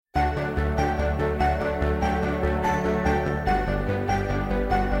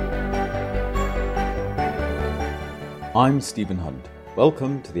I'm Stephen Hunt.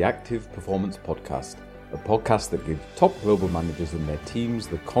 Welcome to the Active Performance Podcast, a podcast that gives top global managers and their teams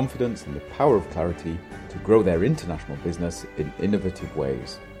the confidence and the power of clarity to grow their international business in innovative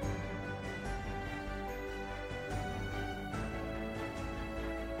ways.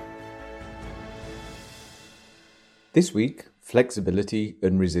 This week, flexibility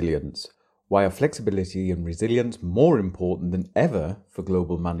and resilience. Why are flexibility and resilience more important than ever for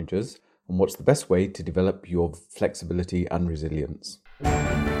global managers? And what's the best way to develop your flexibility and resilience? A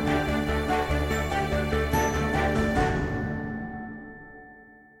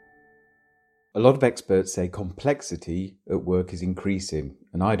lot of experts say complexity at work is increasing,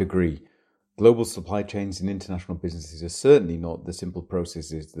 and I'd agree. Global supply chains and international businesses are certainly not the simple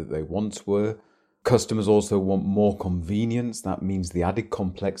processes that they once were. Customers also want more convenience. That means the added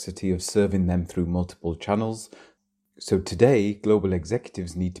complexity of serving them through multiple channels. So today, global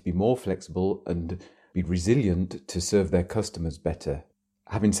executives need to be more flexible and be resilient to serve their customers better.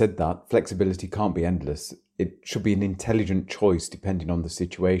 Having said that, flexibility can't be endless. It should be an intelligent choice depending on the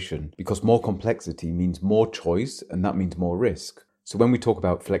situation, because more complexity means more choice, and that means more risk. So when we talk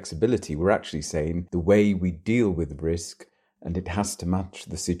about flexibility, we're actually saying the way we deal with risk, and it has to match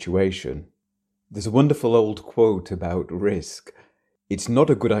the situation. There's a wonderful old quote about risk. It's not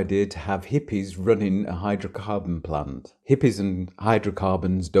a good idea to have hippies running a hydrocarbon plant. Hippies and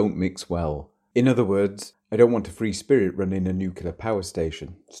hydrocarbons don't mix well. In other words, I don't want a free spirit running a nuclear power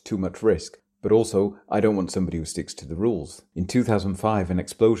station. It's too much risk. But also, I don't want somebody who sticks to the rules. In 2005, an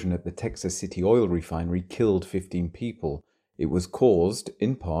explosion at the Texas City oil refinery killed 15 people. It was caused,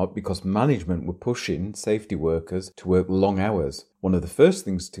 in part, because management were pushing safety workers to work long hours. One of the first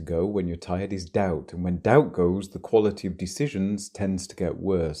things to go when you're tired is doubt, and when doubt goes, the quality of decisions tends to get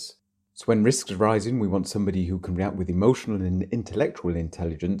worse. So when risks are rising, we want somebody who can react with emotional and intellectual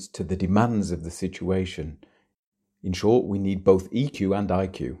intelligence to the demands of the situation. In short, we need both EQ and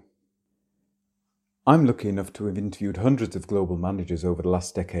IQ. I'm lucky enough to have interviewed hundreds of global managers over the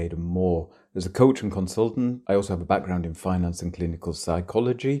last decade and more. As a coach and consultant, I also have a background in finance and clinical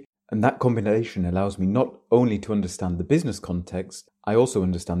psychology, and that combination allows me not only to understand the business context, I also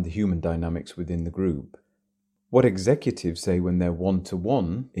understand the human dynamics within the group. What executives say when they're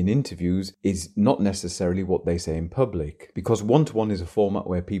one-to-one in interviews is not necessarily what they say in public, because one-to-one is a format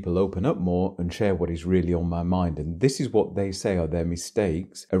where people open up more and share what is really on my mind, and this is what they say are their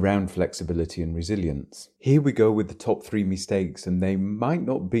mistakes around flexibility and resilience. Here we go with the top 3 mistakes, and they might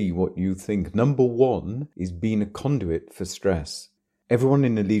not be what you think. Number 1 is being a conduit for stress. Everyone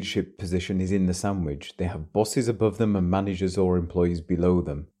in a leadership position is in the sandwich. They have bosses above them and managers or employees below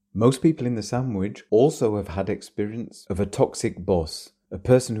them. Most people in the sandwich also have had experience of a toxic boss, a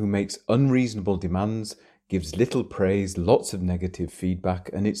person who makes unreasonable demands, gives little praise, lots of negative feedback,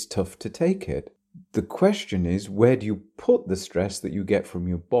 and it's tough to take it. The question is, where do you put the stress that you get from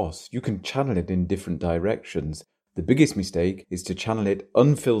your boss? You can channel it in different directions. The biggest mistake is to channel it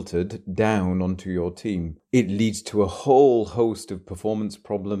unfiltered down onto your team. It leads to a whole host of performance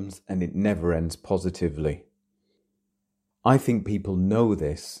problems, and it never ends positively. I think people know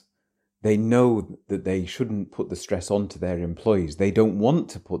this. They know that they shouldn't put the stress onto their employees. They don't want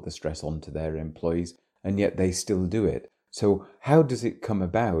to put the stress onto their employees, and yet they still do it. So how does it come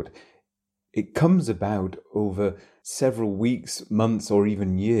about? It comes about over several weeks, months, or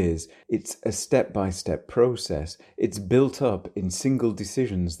even years. It's a step-by-step process. It's built up in single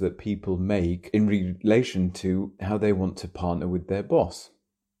decisions that people make in relation to how they want to partner with their boss.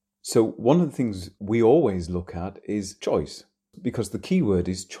 So one of the things we always look at is choice, because the key word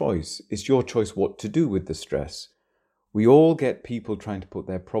is choice. It's your choice what to do with the stress. We all get people trying to put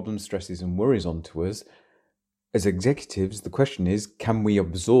their problems, stresses and worries onto us. As executives, the question is, can we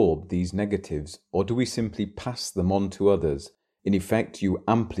absorb these negatives, or do we simply pass them on to others? In effect, you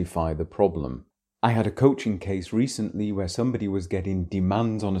amplify the problem. I had a coaching case recently where somebody was getting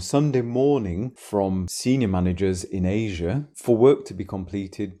demands on a Sunday morning from senior managers in Asia for work to be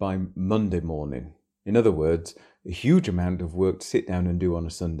completed by Monday morning. In other words, a huge amount of work to sit down and do on a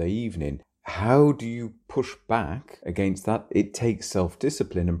Sunday evening. How do you push back against that? It takes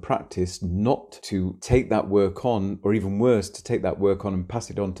self-discipline and practice not to take that work on, or even worse, to take that work on and pass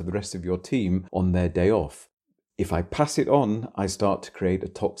it on to the rest of your team on their day off. If I pass it on, I start to create a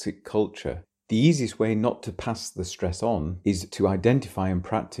toxic culture. The easiest way not to pass the stress on is to identify and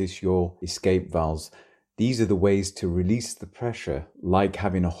practice your escape valves. These are the ways to release the pressure, like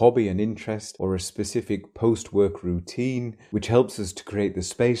having a hobby, an interest, or a specific post-work routine, which helps us to create the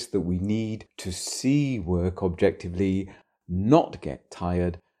space that we need to see work objectively, not get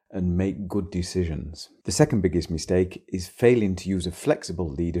tired, and make good decisions. The second biggest mistake is failing to use a flexible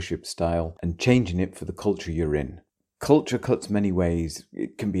leadership style and changing it for the culture you're in. Culture cuts many ways.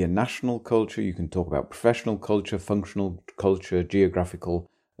 It can be a national culture, you can talk about professional culture, functional culture, geographical,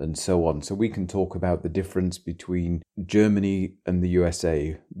 and so on. So we can talk about the difference between Germany and the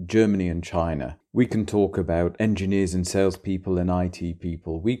USA, Germany and China. We can talk about engineers and salespeople and IT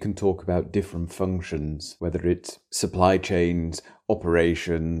people. We can talk about different functions, whether it's supply chains,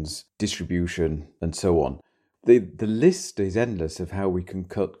 operations, distribution, and so on. The list is endless of how we can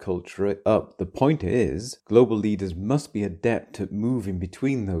cut culture up. The point is, global leaders must be adept at moving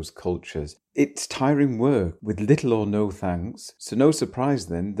between those cultures. It's tiring work with little or no thanks, so no surprise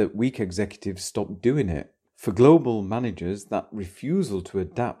then that weak executives stop doing it. For global managers, that refusal to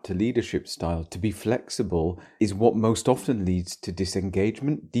adapt to leadership style, to be flexible, is what most often leads to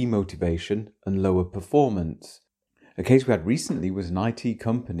disengagement, demotivation, and lower performance. A case we had recently was an IT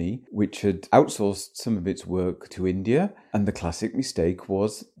company which had outsourced some of its work to India, and the classic mistake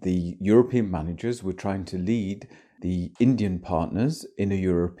was the European managers were trying to lead the Indian partners in a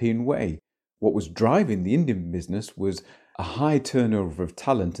European way. What was driving the Indian business was a high turnover of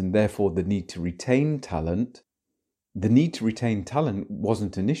talent and therefore the need to retain talent. The need to retain talent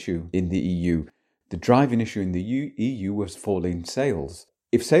wasn't an issue in the EU. The driving issue in the EU was falling sales.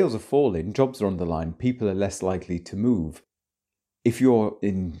 If sales are falling, jobs are on the line, people are less likely to move. If you're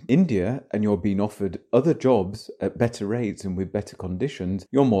in India and you're being offered other jobs at better rates and with better conditions,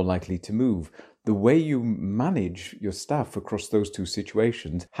 you're more likely to move. The way you manage your staff across those two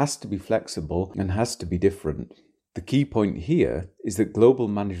situations has to be flexible and has to be different. The key point here is that global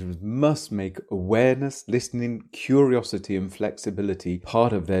managers must make awareness, listening, curiosity and flexibility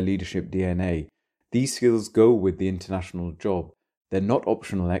part of their leadership DNA. These skills go with the international job. They're not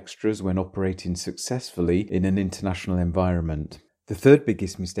optional extras when operating successfully in an international environment. The third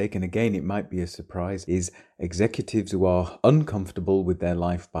biggest mistake, and again it might be a surprise, is executives who are uncomfortable with their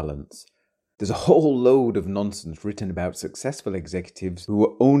life balance. There's a whole load of nonsense written about successful executives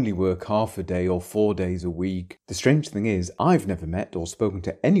who only work half a day or 4 days a week. The strange thing is, I've never met or spoken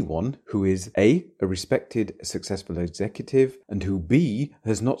to anyone who is A, a respected, successful executive, and who B,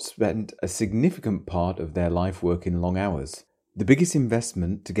 has not spent a significant part of their life working long hours. The biggest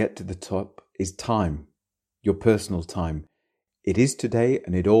investment to get to the top is time, your personal time. It is today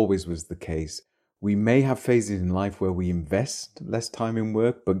and it always was the case. We may have phases in life where we invest less time in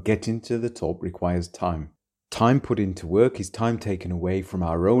work, but getting to the top requires time. Time put into work is time taken away from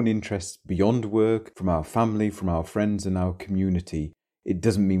our own interests beyond work, from our family, from our friends and our community. It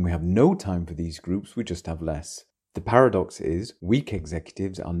doesn't mean we have no time for these groups, we just have less. The paradox is, weak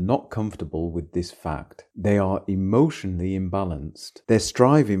executives are not comfortable with this fact. They are emotionally imbalanced. They're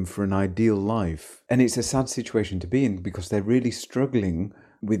striving for an ideal life. And it's a sad situation to be in because they're really struggling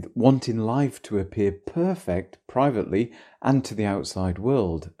with wanting life to appear perfect privately and to the outside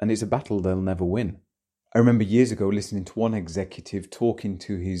world. And it's a battle they'll never win. I remember years ago listening to one executive talking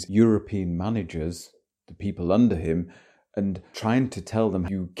to his European managers, the people under him, and trying to tell them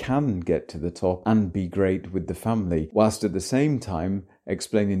you can get to the top and be great with the family, whilst at the same time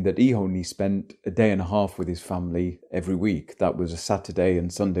explaining that he only spent a day and a half with his family every week. That was a Saturday and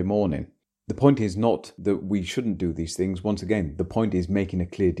Sunday morning. The point is not that we shouldn't do these things. Once again, the point is making a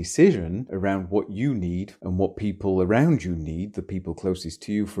clear decision around what you need and what people around you need, the people closest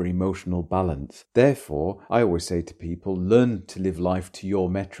to you, for emotional balance. Therefore, I always say to people, learn to live life to your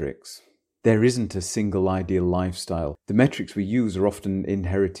metrics. There isn't a single ideal lifestyle. The metrics we use are often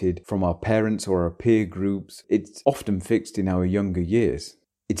inherited from our parents or our peer groups. It's often fixed in our younger years.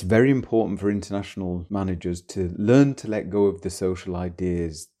 It's very important for international managers to learn to let go of the social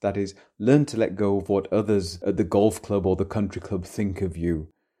ideas. That is, learn to let go of what others at the golf club or the country club think of you.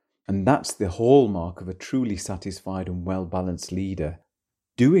 And that's the hallmark of a truly satisfied and well-balanced leader.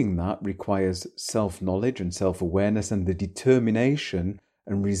 Doing that requires self-knowledge and self-awareness and the determination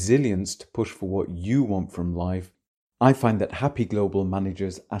and resilience to push for what you want from life. I find that happy global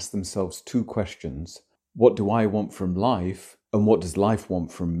managers ask themselves two questions. What do I want from life? And what does life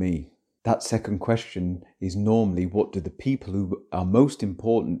want from me? That second question is normally, what do the people who are most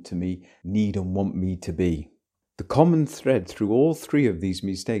important to me need and want me to be? The common thread through all three of these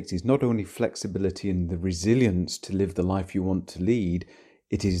mistakes is not only flexibility and the resilience to live the life you want to lead,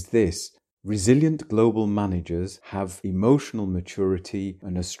 it is this. Resilient global managers have emotional maturity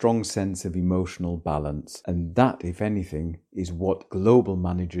and a strong sense of emotional balance. And that, if anything, is what global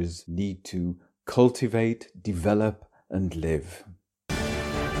managers need to cultivate, develop, and live.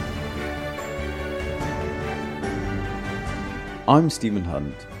 I'm Stephen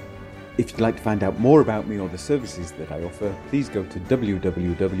Hunt. If you'd like to find out more about me or the services that I offer, please go to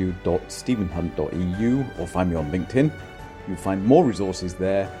www.stephenhunt.eu or find me on LinkedIn. You'll find more resources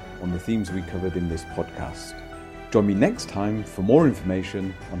there on the themes we covered in this podcast. Join me next time for more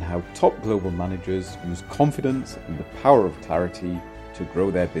information on how top global managers use confidence and the power of clarity to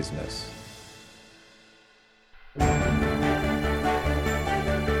grow their business.